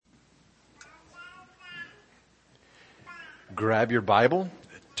grab your Bible,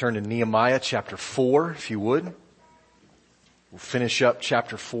 turn to Nehemiah chapter 4, if you would. We'll finish up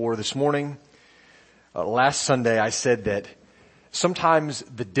chapter 4 this morning. Last Sunday I said that sometimes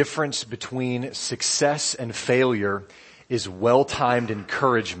the difference between success and failure is well-timed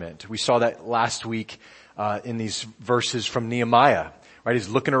encouragement. We saw that last week in these verses from Nehemiah. Right? He's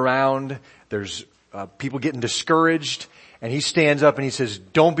looking around, there's people getting discouraged, and he stands up and he says,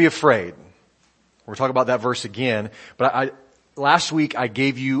 "Don't be afraid." We're talking about that verse again, but last week I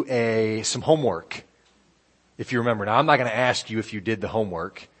gave you some homework, if you remember. Now I'm not going to ask you if you did the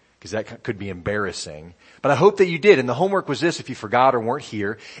homework, because that could be embarrassing, but I hope that you did. And the homework was this, if you forgot or weren't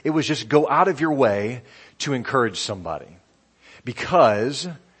here, it was just go out of your way to encourage somebody, because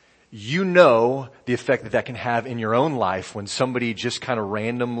you know the effect that can have in your own life when somebody just kind of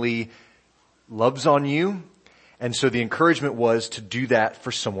randomly loves on you. And so the encouragement was to do that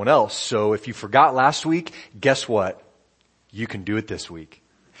for someone else. So if you forgot last week, guess what? You can do it this week.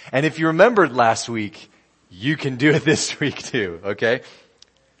 And if you remembered last week, you can do it this week too, okay?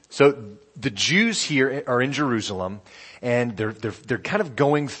 So the Jews here are in Jerusalem, and they're kind of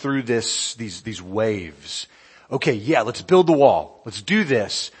going through these waves. Okay, yeah, let's build the wall. Let's do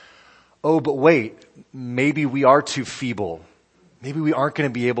this. Oh, but wait, maybe we are too feeble. Maybe we aren't going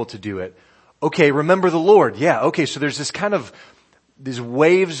to be able to do it. Okay, remember the Lord. Yeah, okay, so there's these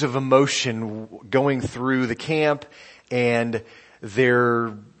waves of emotion going through the camp, and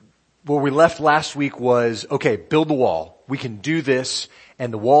where we left last week was, okay, build the wall. We can do this,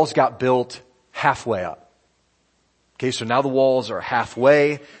 and the walls got built halfway up. Okay, so now the walls are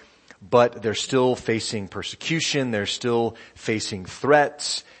halfway, but they're still facing persecution, they're still facing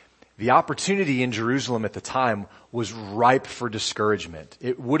threats. The opportunity in Jerusalem at the time was ripe for discouragement.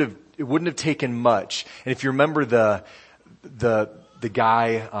 It wouldn't have taken much. And if you remember the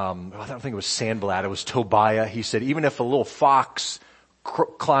guy, I don't think it was Sanballat, it was Tobiah. He said, even if a little fox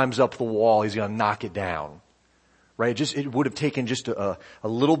climbs up the wall, he's going to knock it down. Right? It would have taken just a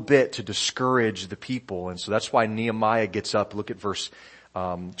little bit to discourage the people. And so that's why Nehemiah gets up. Look at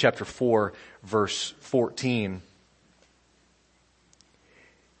chapter 4, verse 14.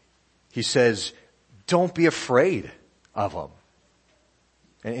 He says, don't be afraid of them.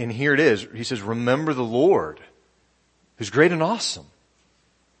 And here it is. He says, remember the Lord, who's great and awesome.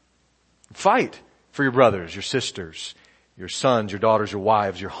 Fight for your brothers, your sisters, your sons, your daughters, your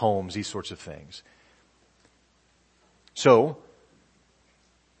wives, your homes, these sorts of things. So,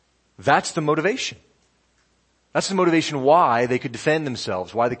 that's the motivation. That's the motivation why they could defend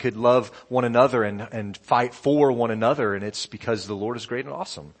themselves, why they could love one another and fight for one another. And it's because the Lord is great and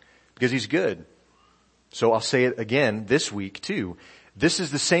awesome. Because He's good. So I'll say it again this week too. This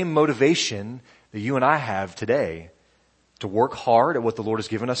is the same motivation that you and I have today, to work hard at what the Lord has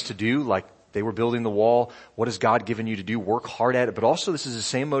given us to do, like they were building the wall. What has God given you to do? Work hard at it. But also this is the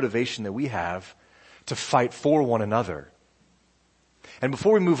same motivation that we have to fight for one another. And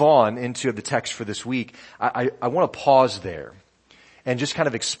before we move on into the text for this week, I want to pause there and just kind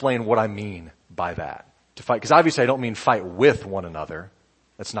of explain what I mean by that. To fight, because obviously I don't mean fight with one another.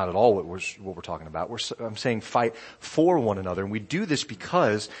 That's not at all what we're talking about. I'm saying fight for one another. And we do this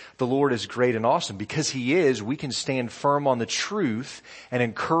because the Lord is great and awesome. Because He is, we can stand firm on the truth and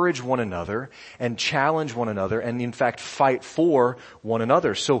encourage one another and challenge one another and in fact fight for one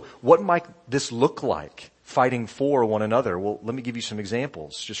another. So what might this look like, fighting for one another? Well, let me give you some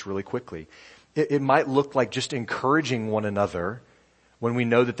examples just really quickly. It might look like just encouraging one another when we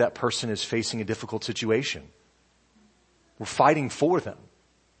know that person is facing a difficult situation. We're fighting for them.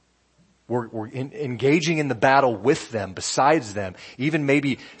 We're engaging in the battle with them, besides them, even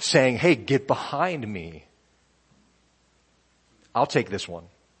maybe saying, hey, get behind me. I'll take this one.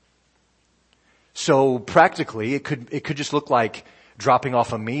 So practically, it could just look like dropping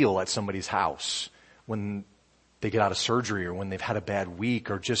off a meal at somebody's house when they get out of surgery or when they've had a bad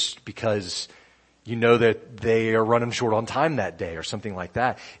week, or just because you know that they are running short on time that day or something like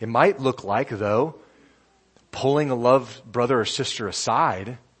that. It might look like, though, pulling a loved brother or sister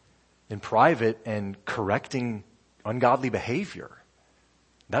aside in private and correcting ungodly behavior.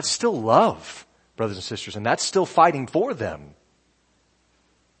 That's still love, brothers and sisters, and that's still fighting for them.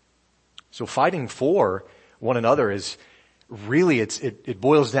 So fighting for one another is really, it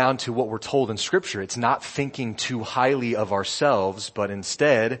boils down to what we're told in Scripture. It's not thinking too highly of ourselves, but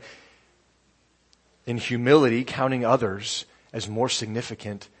instead, in humility, counting others as more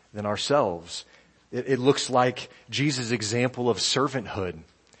significant than ourselves. It looks like Jesus' example of servanthood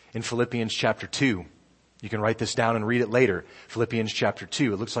in Philippians chapter 2. You can write this down and read it later. Philippians chapter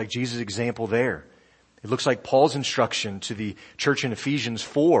 2. It looks like Jesus' example there. It looks like Paul's instruction to the church in Ephesians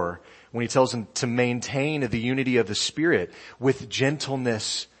 4 when he tells them to maintain the unity of the Spirit with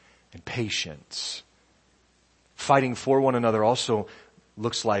gentleness and patience. Fighting for one another also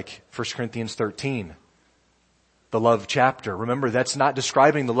looks like 1 Corinthians 13, the love chapter. Remember, that's not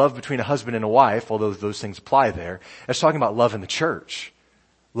describing the love between a husband and a wife, although those things apply there. That's talking about love in the church,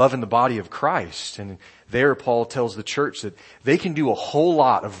 love in the body of Christ. And there Paul tells the church that they can do a whole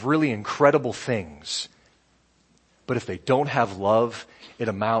lot of really incredible things, but if they don't have love, it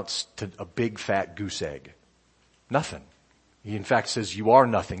amounts to a big fat goose egg. Nothing. He in fact says you are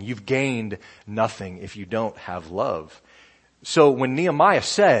nothing. You've gained nothing if you don't have love. So when Nehemiah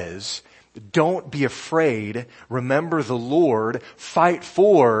says, don't be afraid, remember the Lord, fight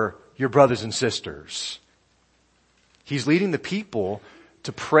for your brothers and sisters, he's leading the people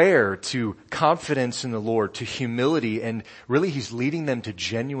to prayer, to confidence in the Lord, to humility, and really he's leading them to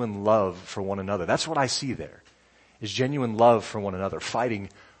genuine love for one another. That's what I see there, is genuine love for one another, fighting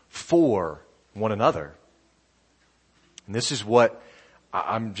for one another. And this is what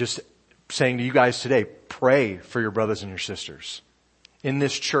I'm just saying to you guys today. Pray for your brothers and your sisters in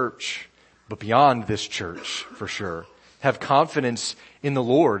this church, but beyond this church for sure. Have confidence in the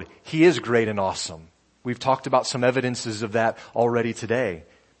Lord. He is great and awesome. We've talked about some evidences of that already today.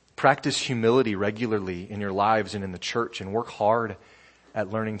 Practice humility regularly in your lives and in the church, and work hard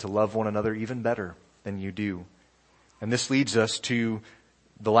at learning to love one another even better than you do. And this leads us to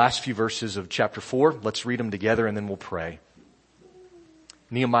the last few verses of chapter 4. Let's read them together and then we'll pray.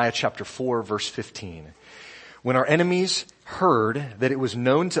 Nehemiah chapter 4, verse 15. When our enemies heard that it was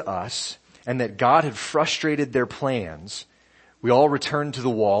known to us and that God had frustrated their plans, we all returned to the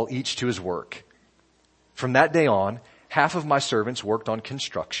wall, each to his work. From that day on, half of my servants worked on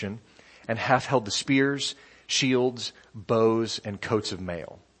construction and half held the spears, shields, bows, and coats of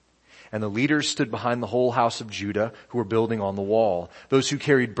mail. And the leaders stood behind the whole house of Judah who were building on the wall. Those who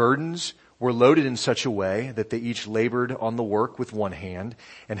carried burdens were loaded in such a way that they each labored on the work with one hand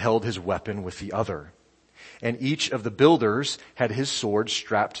and held his weapon with the other. And each of the builders had his sword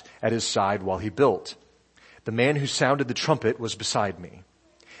strapped at his side while he built. The man who sounded the trumpet was beside me.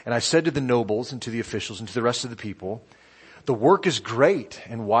 And I said to the nobles and to the officials and to the rest of the people, the work is great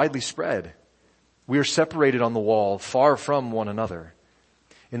and widely spread. We are separated on the wall, far from one another.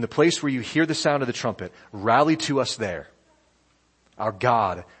 In the place where you hear the sound of the trumpet, rally to us there. Our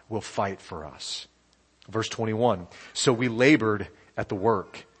God will fight for us. Verse 21. So we labored at the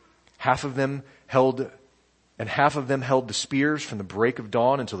work. Half of them held the spears from the break of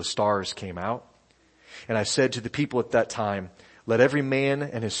dawn until the stars came out. And I said to the people at that time, let every man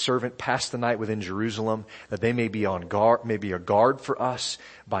and his servant pass the night within Jerusalem, that they may be on guard, may be a guard for us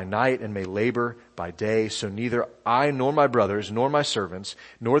by night and may labor by day. So neither I nor my brothers nor my servants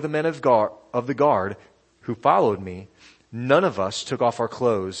nor the men of the guard who followed me, none of us took off our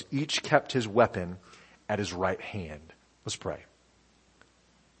clothes. Each kept his weapon at his right hand. Let's pray.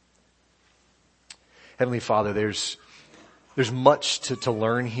 Heavenly Father, there's much to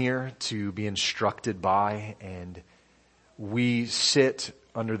learn here, to be instructed by, and we sit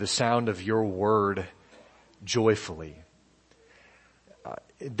under the sound of your word joyfully.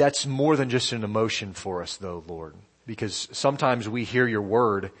 That's more than just an emotion for us though, Lord, because sometimes we hear your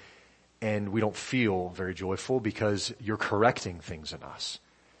word and we don't feel very joyful because you're correcting things in us.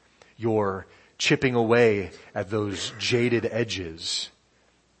 You're chipping away at those jaded edges.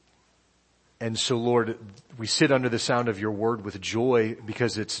 And so, Lord, we sit under the sound of your word with joy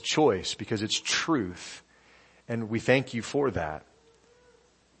because it's a choice, because it's truth. And we thank you for that.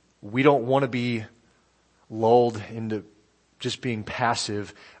 We don't want to be lulled into just being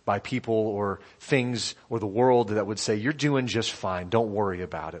passive by people or things or the world that would say, you're doing just fine. Don't worry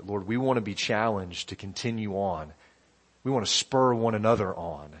about it. Lord, we want to be challenged to continue on. We want to spur one another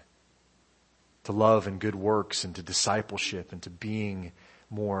on to love and good works and to discipleship and to being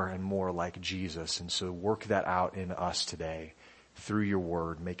more and more like Jesus. And so work that out in us today through your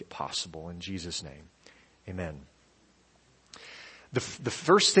word. Make it possible in Jesus' name. Amen. The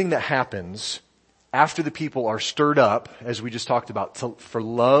first thing that happens after the people are stirred up, as we just talked about, for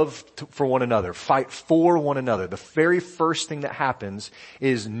love for one another, fight for one another, the very first thing that happens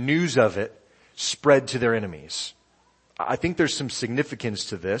is news of it spread to their enemies. I think there's some significance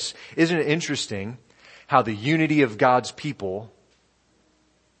to this. Isn't it interesting how the unity of God's people,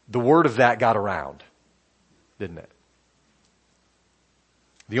 the word of that got around, didn't it?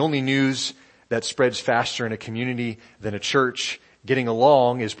 The only news that spreads faster in a community than a church getting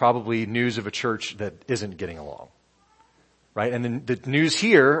along is probably news of a church that isn't getting along. Right? And then the news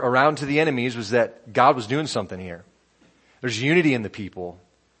here around to the enemies was that God was doing something here. There's unity in the people.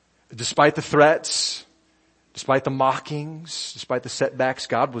 Despite the threats, Despite the mockings, despite the setbacks,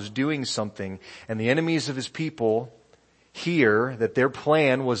 God was doing something. And the enemies of his people hear that their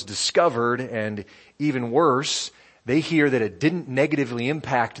plan was discovered, and even worse, they hear that it didn't negatively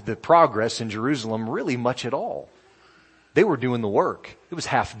impact the progress in Jerusalem really much at all. They were doing the work. It was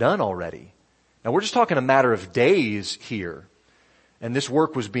half done already. Now we're just talking a matter of days here. And this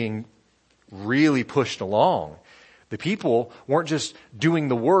work was being really pushed along. The people weren't just doing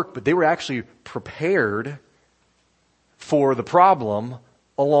the work, but they were actually prepared for the problem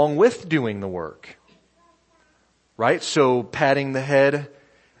along with doing the work. Right? So patting the head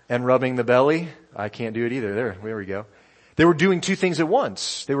and rubbing the belly. I can't do it either. There we go. They were doing two things at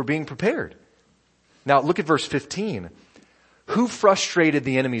once. They were being prepared. Now look at verse 15. Who frustrated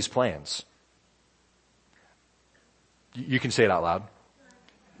the enemy's plans? You can say it out loud.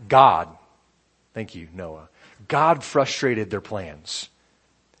 God. Thank you, Noah. God frustrated their plans.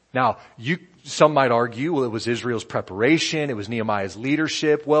 Now, some might argue, well, it was Israel's preparation, it was Nehemiah's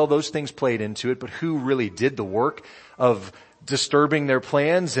leadership. Well, those things played into it, but who really did the work of disturbing their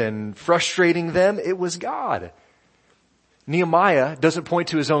plans and frustrating them? It was God. Nehemiah doesn't point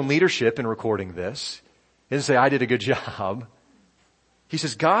to his own leadership in recording this. He doesn't say, I did a good job. He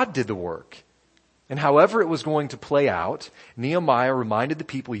says, God did the work. And however it was going to play out, Nehemiah reminded the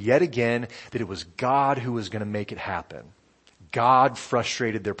people yet again that it was God who was going to make it happen. God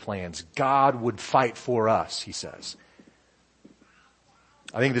frustrated their plans. God would fight for us, he says.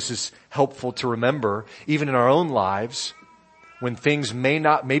 I think this is helpful to remember, even in our own lives, when things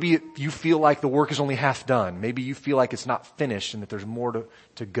maybe you feel like the work is only half done. Maybe you feel like it's not finished and that there's more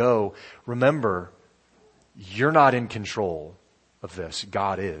to go. Remember, you're not in control of this.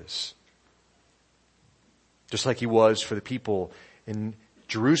 God is. Just like he was for the people in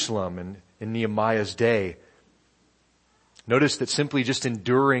Jerusalem and in Nehemiah's day. Notice that simply just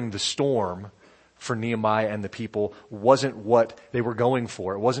enduring the storm for Nehemiah and the people wasn't what they were going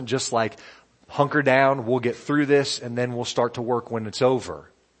for. It wasn't just like, hunker down, we'll get through this, and then we'll start to work when it's over.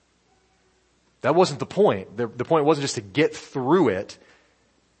 That wasn't the point. The point wasn't just to get through it.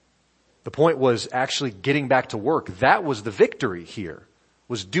 The point was actually getting back to work. That was the victory here.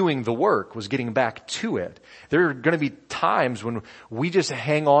 Was doing the work, was getting back to it. There are going to be times when we just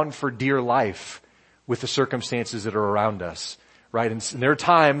hang on for dear life with the circumstances that are around us, right? And there are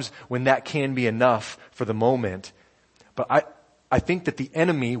times when that can be enough for the moment. But I think that the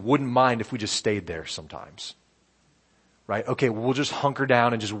enemy wouldn't mind if we just stayed there sometimes. Right? Okay, we'll just hunker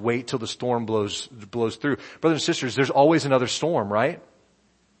down and just wait till the storm blows through. Brothers and sisters, there's always another storm, right?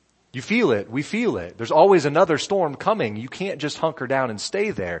 You feel it. We feel it. There's always another storm coming. You can't just hunker down and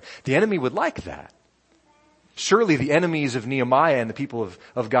stay there. The enemy would like that. Surely the enemies of Nehemiah and the people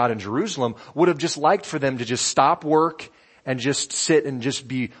of God in Jerusalem would have just liked for them to just stop work and just sit and just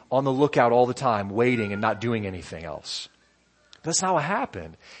be on the lookout all the time, waiting and not doing anything else. That's not what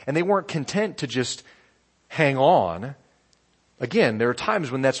happened. And they weren't content to just hang on. Again, there are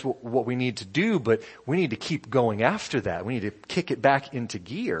times when that's what we need to do, but we need to keep going after that. We need to kick it back into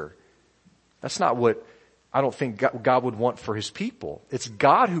gear. That's not what I don't think God would want for his people. It's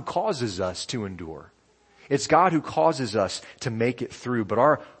God who causes us to endure. It's God who causes us to make it through. But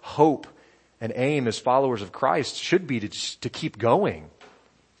our hope and aim as followers of Christ should be to keep going,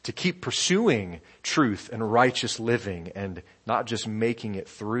 to keep pursuing truth and righteous living and not just making it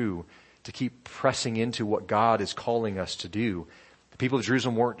through, to keep pressing into what God is calling us to do. The people of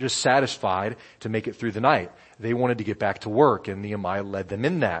Jerusalem weren't just satisfied to make it through the night. They wanted to get back to work, and Nehemiah led them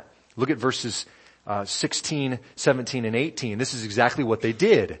in that. Look at verses 16, 17, and 18. This is exactly what they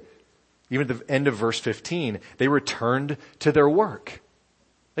did. Even at the end of verse 15, they returned to their work.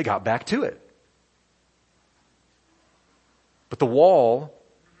 They got back to it. But the wall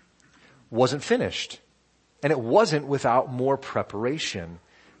wasn't finished, and it wasn't without more preparation.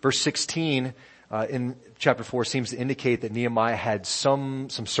 Verse 16 in chapter 4 seems to indicate that Nehemiah had some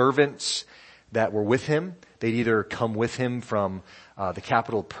servants that were with him. They'd either come with him from the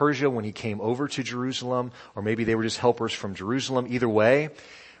capital of Persia when he came over to Jerusalem, or maybe they were just helpers from Jerusalem. Either way,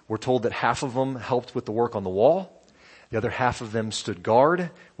 we're told that half of them helped with the work on the wall. The other half of them stood guard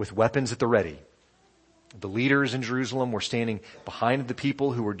with weapons at the ready. The leaders in Jerusalem were standing behind the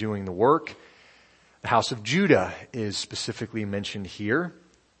people who were doing the work. The house of Judah is specifically mentioned here.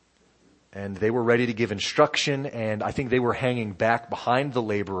 And they were ready to give instruction, and I think they were hanging back behind the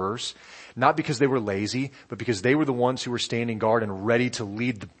laborers, not because they were lazy, but because they were the ones who were standing guard and ready to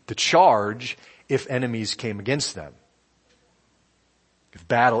lead the charge if enemies came against them.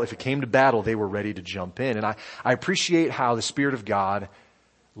 If it came to battle, they were ready to jump in. And I appreciate how the Spirit of God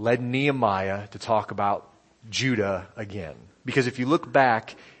led Nehemiah to talk about Judah again. Because if you look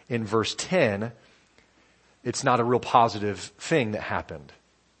back in verse 10, it's not a real positive thing that happened.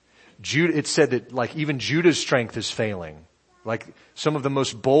 It said that like even Judah's strength is failing. Like some of the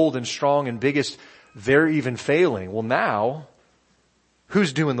most bold and strong and biggest, they're even failing. Well, now,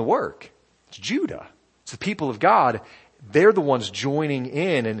 who's doing the work? It's Judah. It's the people of God. They're the ones joining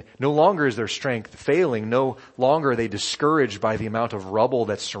in, and no longer is their strength failing. No longer are they discouraged by the amount of rubble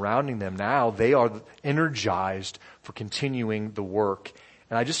that's surrounding them. Now they are energized for continuing the work.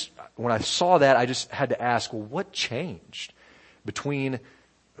 And when I saw that, I just had to ask, well, what changed between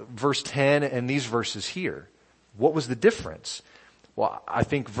verse 10 and these verses here? What was the difference? Well, I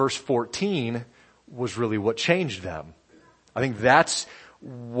think verse 14 was really what changed them. I think that's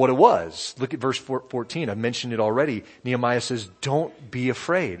what it was. Look at verse 14. I mentioned it already. Nehemiah says, don't be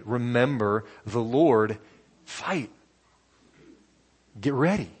afraid. Remember the Lord. Fight. Get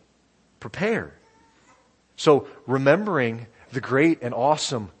ready. Prepare. So remembering the great and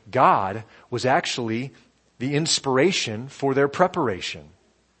awesome God was actually the inspiration for their preparation.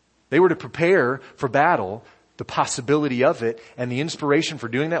 They were to prepare for battle, the possibility of it, and the inspiration for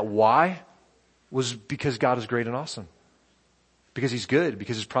doing that. Why? Was because God is great and awesome. Because He's good,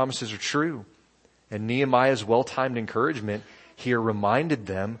 because His promises are true. And Nehemiah's well-timed encouragement here reminded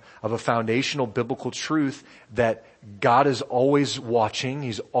them of a foundational biblical truth that God is always watching,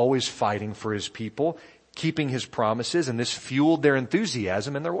 He's always fighting for His people, keeping His promises, and this fueled their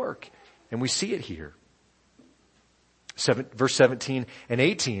enthusiasm and their work. And we see it here. Verse 17 and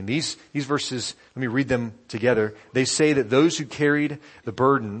 18, these verses, let me read them together. They say that those who carried the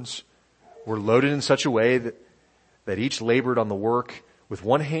burdens were loaded in such a way that each labored on the work with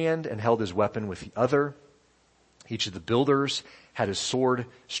one hand and held his weapon with the other. Each of the builders had his sword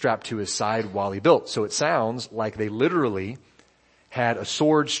strapped to his side while he built. So it sounds like they literally had a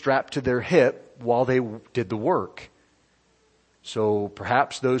sword strapped to their hip while they did the work. So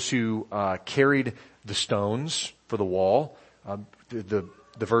perhaps those who carried the stones for the wall, the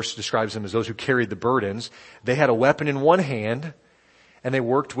verse describes them as those who carried the burdens. They had a weapon in one hand and they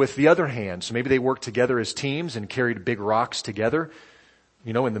worked with the other hand. So maybe they worked together as teams and carried big rocks together,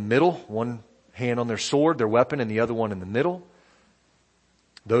 in the middle, one hand on their sword, their weapon, and the other one in the middle.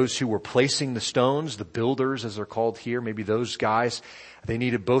 Those who were placing the stones, the builders as they're called here, maybe those guys, they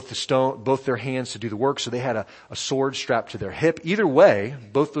needed both their hands to do the work, so they had a sword strapped to their hip. Either way,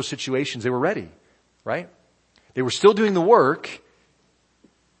 both those situations, they were ready, right? They were still doing the work,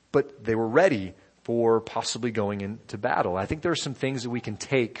 but they were ready for possibly going into battle. I think there are some things that we can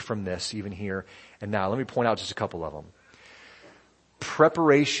take from this even here and now. Let me point out just a couple of them.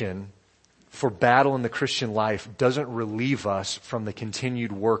 Preparation for battle in the Christian life doesn't relieve us from the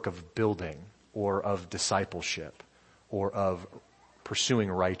continued work of building or of discipleship or of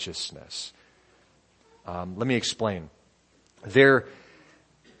pursuing righteousness. Let me explain. There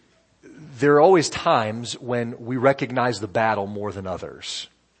are always times when we recognize the battle more than others,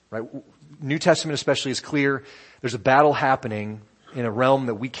 right? New Testament especially is clear. There's a battle happening in a realm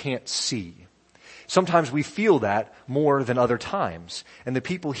that we can't see. Sometimes we feel that more than other times. And the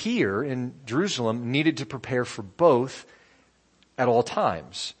people here in Jerusalem needed to prepare for both at all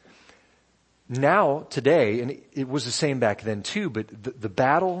times. Now, today, and it was the same back then too, but the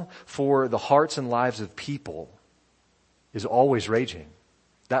battle for the hearts and lives of people is always raging.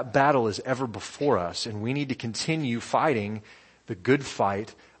 That battle is ever before us, and we need to continue fighting the good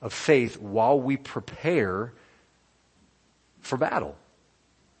fight of faith while we prepare for battle.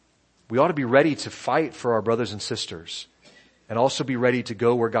 We ought to be ready to fight for our brothers and sisters and also be ready to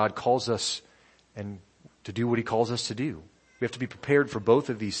go where God calls us and to do what He calls us to do. We have to be prepared for both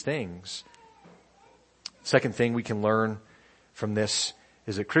of these things. Second thing we can learn from this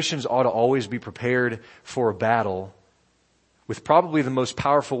is that Christians ought to always be prepared for a battle with probably the most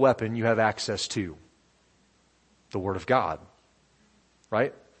powerful weapon you have access to, the Word of God.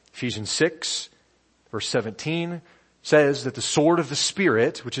 Right? Ephesians 6, verse 17 says that the sword of the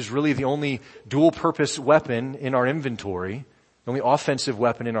Spirit, which is really the only dual-purpose weapon in our inventory, the only offensive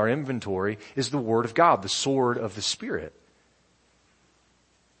weapon in our inventory, is the Word of God, the sword of the Spirit.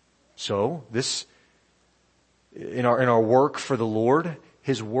 So, in our work for the Lord,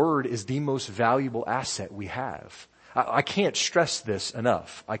 His Word is the most valuable asset we have. I can't stress this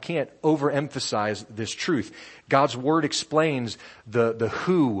enough. I can't overemphasize this truth. God's Word explains the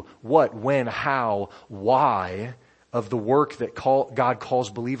who, what, when, how, why of the work that God calls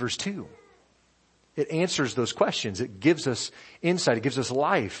believers to. It answers those questions. It gives us insight. It gives us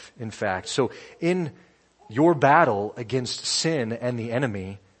life, in fact. So in your battle against sin and the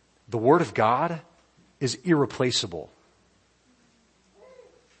enemy, the Word of God is irreplaceable.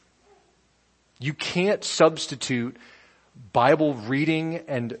 You can't substitute Bible reading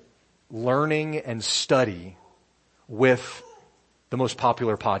and learning and study with the most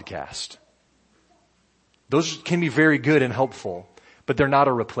popular podcast. Those can be very good and helpful, but they're not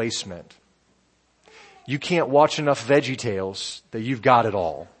a replacement. You can't watch enough VeggieTales that you've got it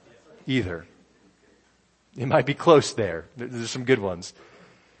all either. It might be close there. There's some good ones.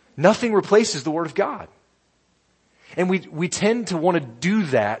 Nothing replaces the Word of God. And we tend to want to do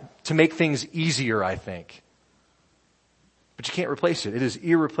that to make things easier, I think. But you can't replace it. It is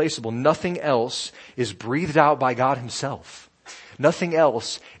irreplaceable. Nothing else is breathed out by God Himself. Nothing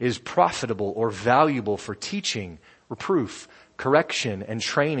else is profitable or valuable for teaching, reproof, correction, and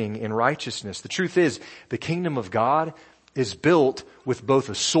training in righteousness. The truth is, the kingdom of God is built with both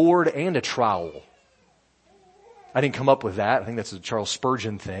a sword and a trowel. I didn't come up with that. I think that's a Charles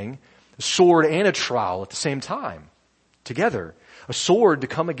Spurgeon thing. A sword and a trowel at the same time, together. A sword to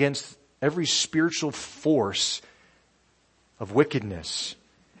come against every spiritual force of wickedness,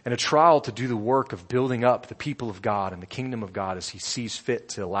 and a trowel to do the work of building up the people of God and the kingdom of God as He sees fit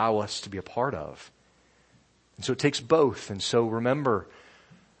to allow us to be a part of. And so it takes both. And so remember,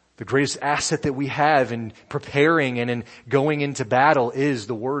 the greatest asset that we have in preparing and in going into battle is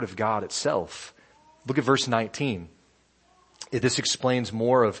the Word of God itself. Look at verse 19. This explains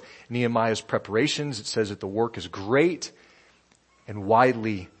more of Nehemiah's preparations. It says that the work is great and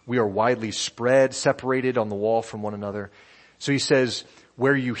we are widely spread, separated on the wall from one another. So he says,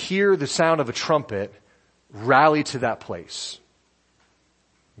 where you hear the sound of a trumpet, rally to that place.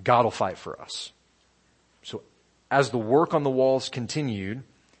 God will fight for us. So as the work on the walls continued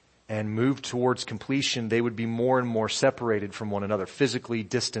and moved towards completion, they would be more and more separated from one another, physically,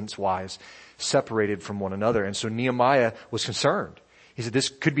 distance-wise, separated from one another. And so Nehemiah was concerned. He said, this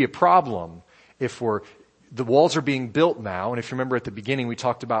could be a problem if the walls are being built now. And if you remember at the beginning, we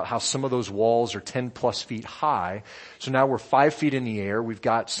talked about how some of those walls are 10 plus feet high. So now we're 5 feet in the air. We've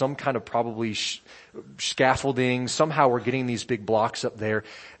got some kind of probably scaffolding. Somehow we're getting these big blocks up there.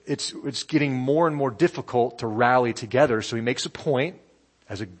 It's getting more and more difficult to rally together. So he makes a point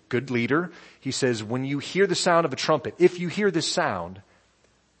as a good leader. He says, when you hear the sound of a trumpet, if you hear this sound,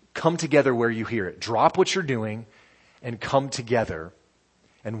 come together where you hear it. Drop what you're doing and come together.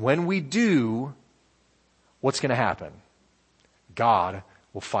 And when we do, what's going to happen? God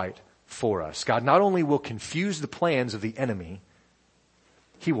will fight for us. God not only will confuse the plans of the enemy,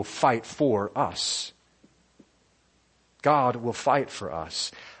 He will fight for us. God will fight for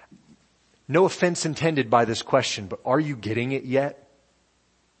us. No offense intended by this question, but are you getting it yet?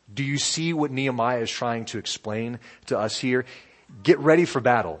 Do you see what Nehemiah is trying to explain to us here? Get ready for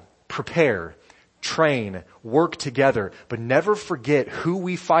battle. Prepare. Train. Work together. But never forget who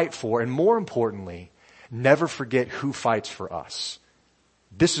we fight for. And more importantly, never forget who fights for us.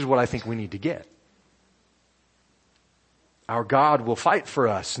 This is what I think we need to get. Our God will fight for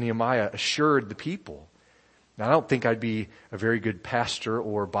us, Nehemiah assured the people. Now, I don't think I'd be a very good pastor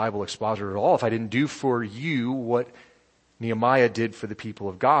or Bible expositor at all if I didn't do for you what Nehemiah did for the people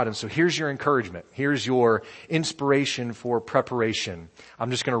of God. And so here's your encouragement. Here's your inspiration for preparation.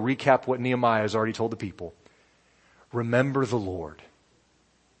 I'm just going to recap what Nehemiah has already told the people. Remember the Lord.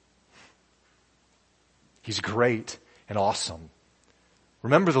 He's great and awesome.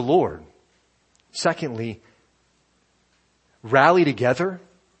 Remember the Lord. Secondly, rally together.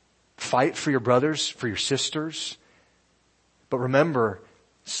 Fight for your brothers, for your sisters. But remember,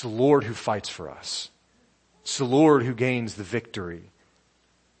 it's the Lord who fights for us. It's the Lord who gains the victory.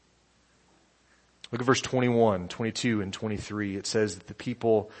 Look at verse 21, 22, and 23. It says that the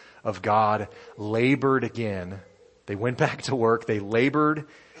people of God labored again. They went back to work. They labored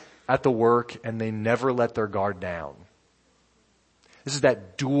at the work, and they never let their guard down. This is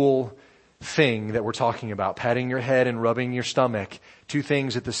that dual thing that we're talking about, patting your head and rubbing your stomach, two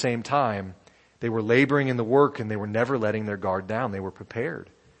things at the same time. They were laboring in the work, and they were never letting their guard down. They were prepared.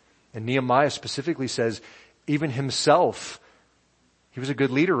 And Nehemiah specifically says, even himself, he was a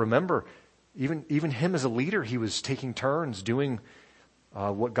good leader. Remember, even him as a leader, he was taking turns doing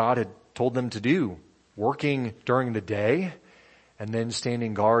what God had told them to do, working during the day and then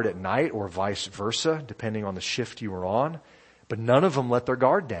standing guard at night, or vice versa, depending on the shift you were on. But none of them let their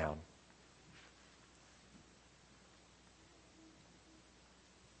guard down.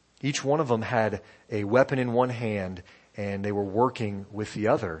 Each one of them had a weapon in one hand, and they were working with the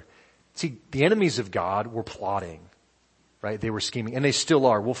other. See, the enemies of God were plotting, right? They were scheming, and they still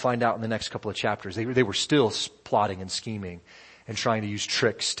are. We'll find out in the next couple of chapters. They were still plotting and scheming and trying to use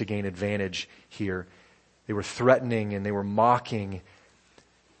tricks to gain advantage here. They were threatening and they were mocking.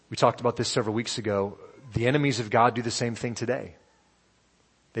 We talked about this several weeks ago. The enemies of God do the same thing today.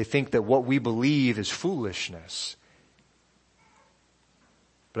 They think that what we believe is foolishness.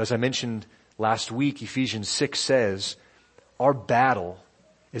 But as I mentioned last week, Ephesians 6 says, our battle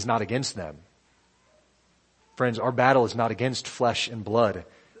is not against them. Friends, our battle is not against flesh and blood.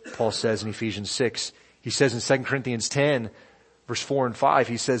 Paul says in Ephesians 6. He says in 2 Corinthians 10, verse 4 and 5,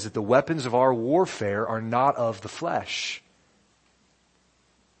 he says that the weapons of our warfare are not of the flesh.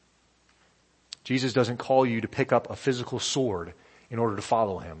 Jesus doesn't call you to pick up a physical sword in order to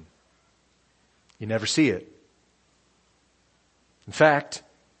follow him. You never see it. In fact,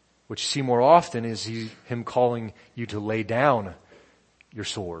 what you see more often is him calling you to lay down your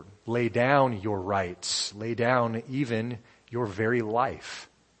sword, lay down your rights, lay down even your very life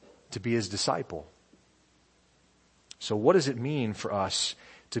to be his disciple. So what does it mean for us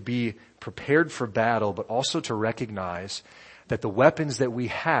to be prepared for battle, but also to recognize that the weapons that we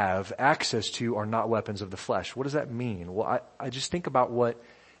have access to are not weapons of the flesh? What does that mean? Well, I just think about what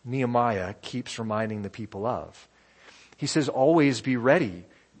Nehemiah keeps reminding the people of. He says, always be ready.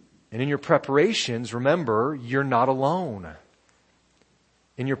 And in your preparations, remember, you're not alone.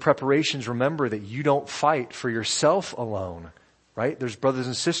 In your preparations, remember that you don't fight for yourself alone, right? There's brothers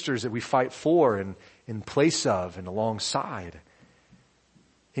and sisters that we fight for and in place of and alongside.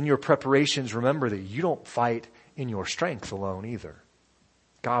 In your preparations, remember that you don't fight in your strength alone either.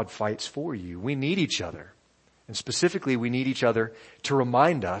 God fights for you. We need each other. And specifically, we need each other to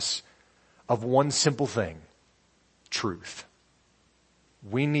remind us of one simple thing: truth.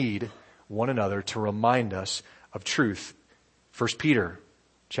 We need one another to remind us of truth. 1 Peter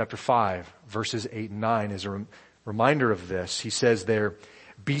chapter 5, verses 8 and 9 is a reminder of this. He says there,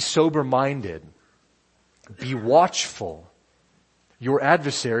 be sober-minded, be watchful. Your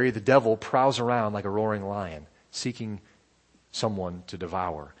adversary, the devil, prowls around like a roaring lion, seeking someone to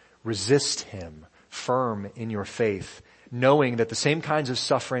devour. Resist him, firm in your faith, knowing that the same kinds of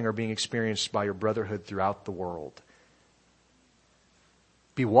suffering are being experienced by your brotherhood throughout the world.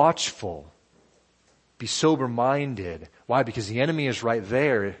 Be watchful. Be sober-minded. Why? Because the enemy is right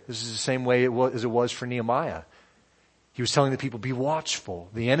there. This is the same way as it was for Nehemiah. He was telling the people, be watchful.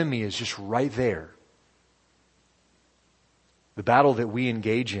 The enemy is just right there. The battle that we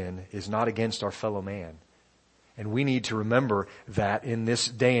engage in is not against our fellow man. And we need to remember that in this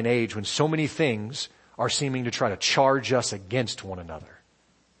day and age when so many things are seeming to try to charge us against one another.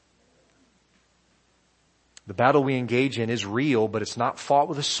 The battle we engage in is real, but it's not fought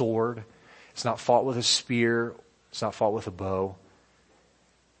with a sword. It's not fought with a spear. It's not fought with a bow.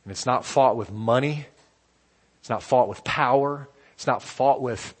 And it's not fought with money. It's not fought with power. It's not fought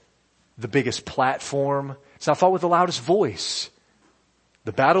with the biggest platform. It's not fought with the loudest voice.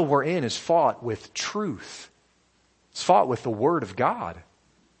 The battle we're in is fought with truth. It's fought with the Word of God,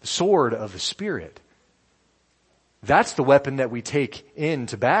 the sword of the Spirit. That's the weapon that we take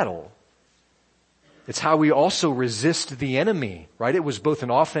into battle. It's how we also resist the enemy, right? It was both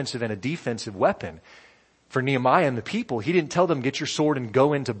an offensive and a defensive weapon. For Nehemiah and the people, he didn't tell them, get your sword and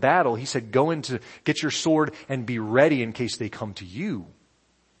go into battle. He said, get your sword and be ready in case they come to you.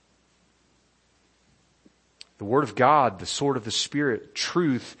 The Word of God, the sword of the Spirit,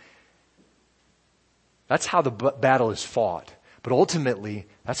 truth, that's how the battle is fought. But ultimately,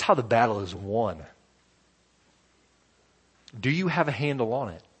 that's how the battle is won. Do you have a handle on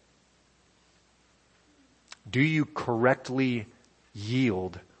it? Do you correctly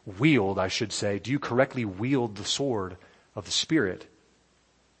wield, I should say, do you correctly wield the sword of the Spirit?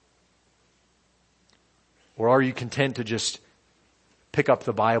 Or are you content to just pick up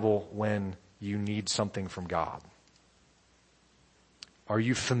the Bible when you need something from God? Are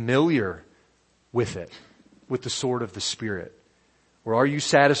you familiar with it, with the sword of the Spirit? Or are you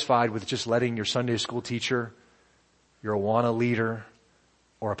satisfied with just letting your Sunday school teacher, your Awana leader,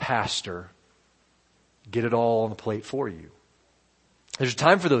 or a pastor get it all on the plate for you? There's a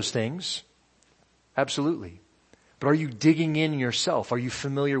time for those things. Absolutely. But are you digging in yourself? Are you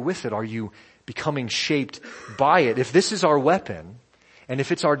familiar with it? Are you becoming shaped by it? If this is our weapon, and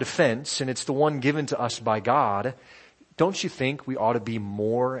if it's our defense, and it's the one given to us by God, don't you think we ought to be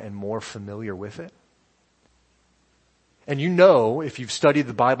more and more familiar with it? And you know, if you've studied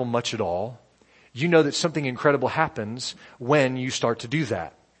the Bible much at all, you know that something incredible happens when you start to do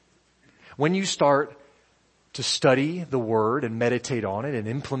that. When you start to study the Word and meditate on it and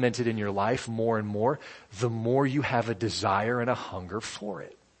implement it in your life more and more, the more you have a desire and a hunger for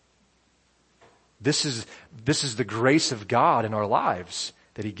it. This is the grace of God in our lives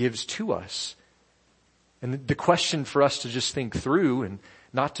that He gives to us. And the question for us to just think through, and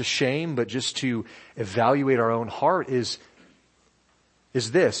not to shame, but just to evaluate our own heart is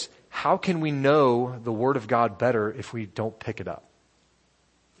this: how can we know the Word of God better if we don't pick it up?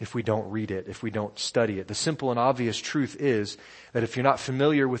 if we don't read it, if we don't study it. The simple and obvious truth is that if you're not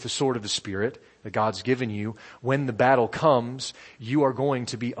familiar with the sword of the Spirit that God's given you, when the battle comes, you are going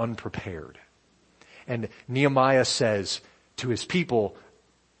to be unprepared. And Nehemiah says to his people,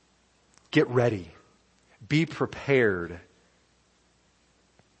 get ready. Be prepared.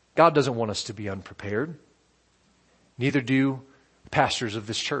 God doesn't want us to be unprepared. Neither do pastors of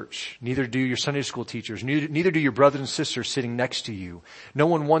this church. Neither do your Sunday school teachers. Neither do your brothers and sisters sitting next to you. No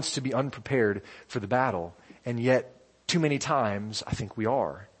one wants to be unprepared for the battle. And yet, too many times, I think we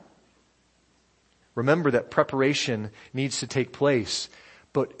are. Remember that preparation needs to take place.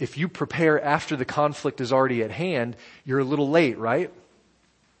 But if you prepare after the conflict is already at hand, you're a little late, right?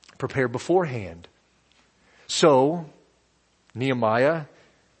 Prepare beforehand. So, Nehemiah,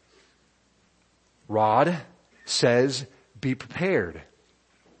 Rod says, be prepared.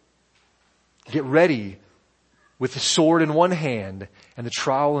 Get ready with the sword in one hand and the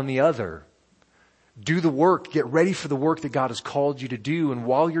trowel in the other. Do the work. Get ready for the work that God has called you to do. And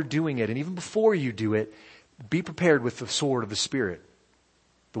while you're doing it, and even before you do it, be prepared with the sword of the Spirit,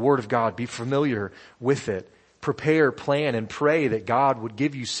 the Word of God. Be familiar with it. Prepare, plan, and pray that God would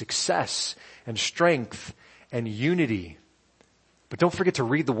give you success and strength and unity. But don't forget to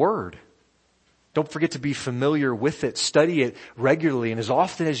read the Word. Don't forget to be familiar with it. Study it regularly, and as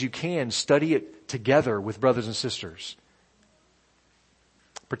often as you can, study it together with brothers and sisters.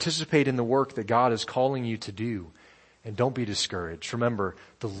 Participate in the work that God is calling you to do, and don't be discouraged. Remember,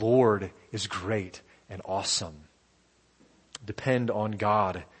 the Lord is great and awesome. Depend on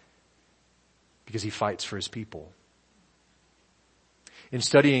God because He fights for His people. In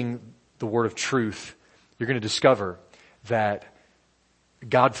studying the Word of truth, you're going to discover that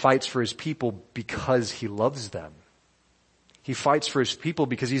God fights for His people because He loves them. He fights for His people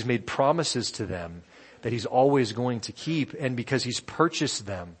because He's made promises to them that He's always going to keep, and because He's purchased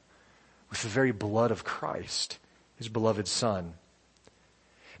them with the very blood of Christ, His beloved Son.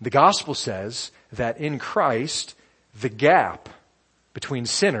 The gospel says that in Christ, the gap between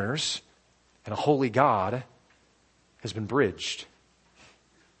sinners and a holy God has been bridged.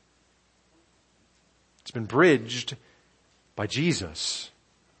 It's been bridged by Jesus,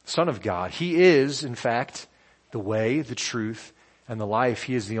 Son of God. He is, in fact, the way, the truth, and the life.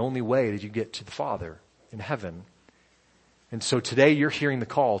 He is the only way that you get to the Father in heaven. And so today you're hearing the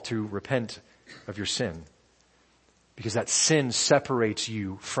call to repent of your sin, because that sin separates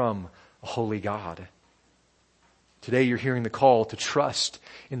you from a holy God. Today you're hearing the call to trust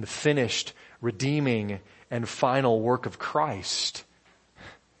in the finished, redeeming, and final work of Christ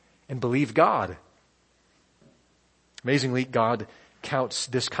and believe God. Amazingly, God counts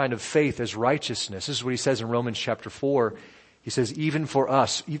this kind of faith as righteousness. This is what He says in Romans chapter 4. He says, even for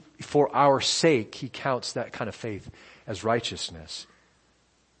us, for our sake, He counts that kind of faith as righteousness.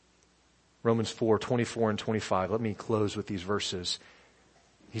 Romans 4:24 and 25. Let me close with these verses.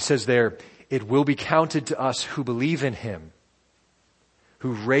 He says there, it will be counted to us who believe in Him,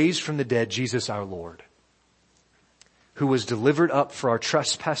 who raised from the dead Jesus our Lord, who was delivered up for our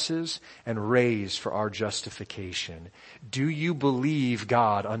trespasses and raised for our justification. Do you believe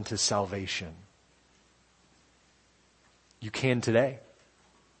God unto salvation? You can today.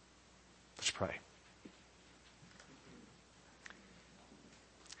 Let's pray.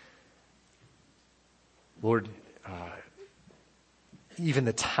 Lord, even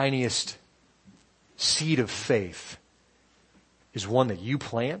the tiniest seed of faith is one that You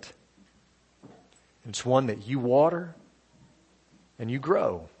plant. It's one that You water and You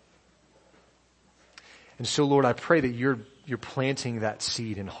grow. And so, Lord, I pray that you're planting that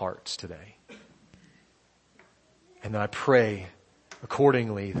seed in hearts today. And then I pray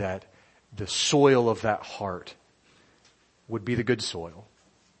accordingly that the soil of that heart would be the good soil.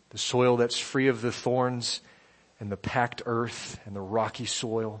 The soil that's free of the thorns and the packed earth and the rocky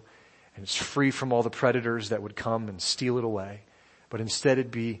soil. And it's free from all the predators that would come and steal it away. But instead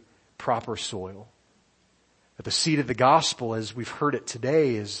it'd be proper soil. That the seed of the gospel, as we've heard it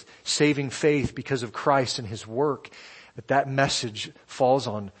today, is saving faith because of Christ and His work. That message falls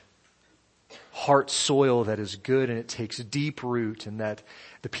on heart soil that is good and it takes deep root, and that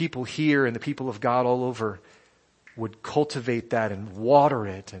the people here and the people of God all over would cultivate that and water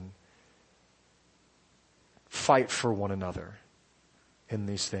it and fight for one another in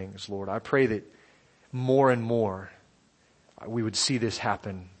these things. Lord, I pray that more and more we would see this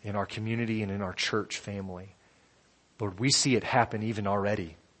happen in our community and in our church family. Lord, we see it happen even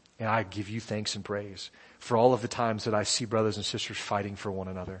already. And I give You thanks and praise for all of the times that I see brothers and sisters fighting for one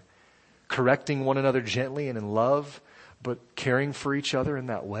another, correcting one another gently and in love, but caring for each other in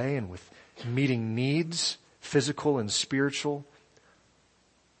that way, and with meeting needs, physical and spiritual.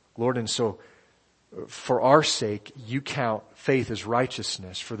 Lord, and so for our sake, you count faith as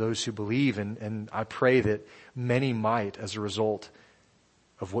righteousness for those who believe. And I pray that many might as a result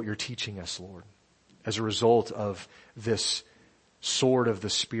of what you're teaching us, Lord, as a result of this sword of the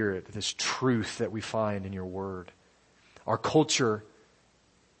Spirit, this truth that we find in your word. Our culture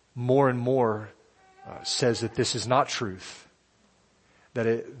more and more says that this is not truth, that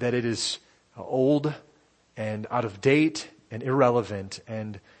it is old and out of date and irrelevant,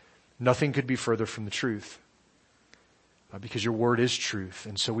 and nothing could be further from the truth, because your word is truth.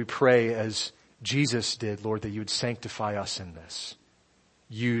 And so we pray, as Jesus did, Lord, that you would sanctify us in this.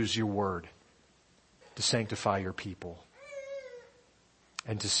 Use your word to sanctify your people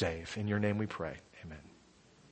and to save. In your name we pray.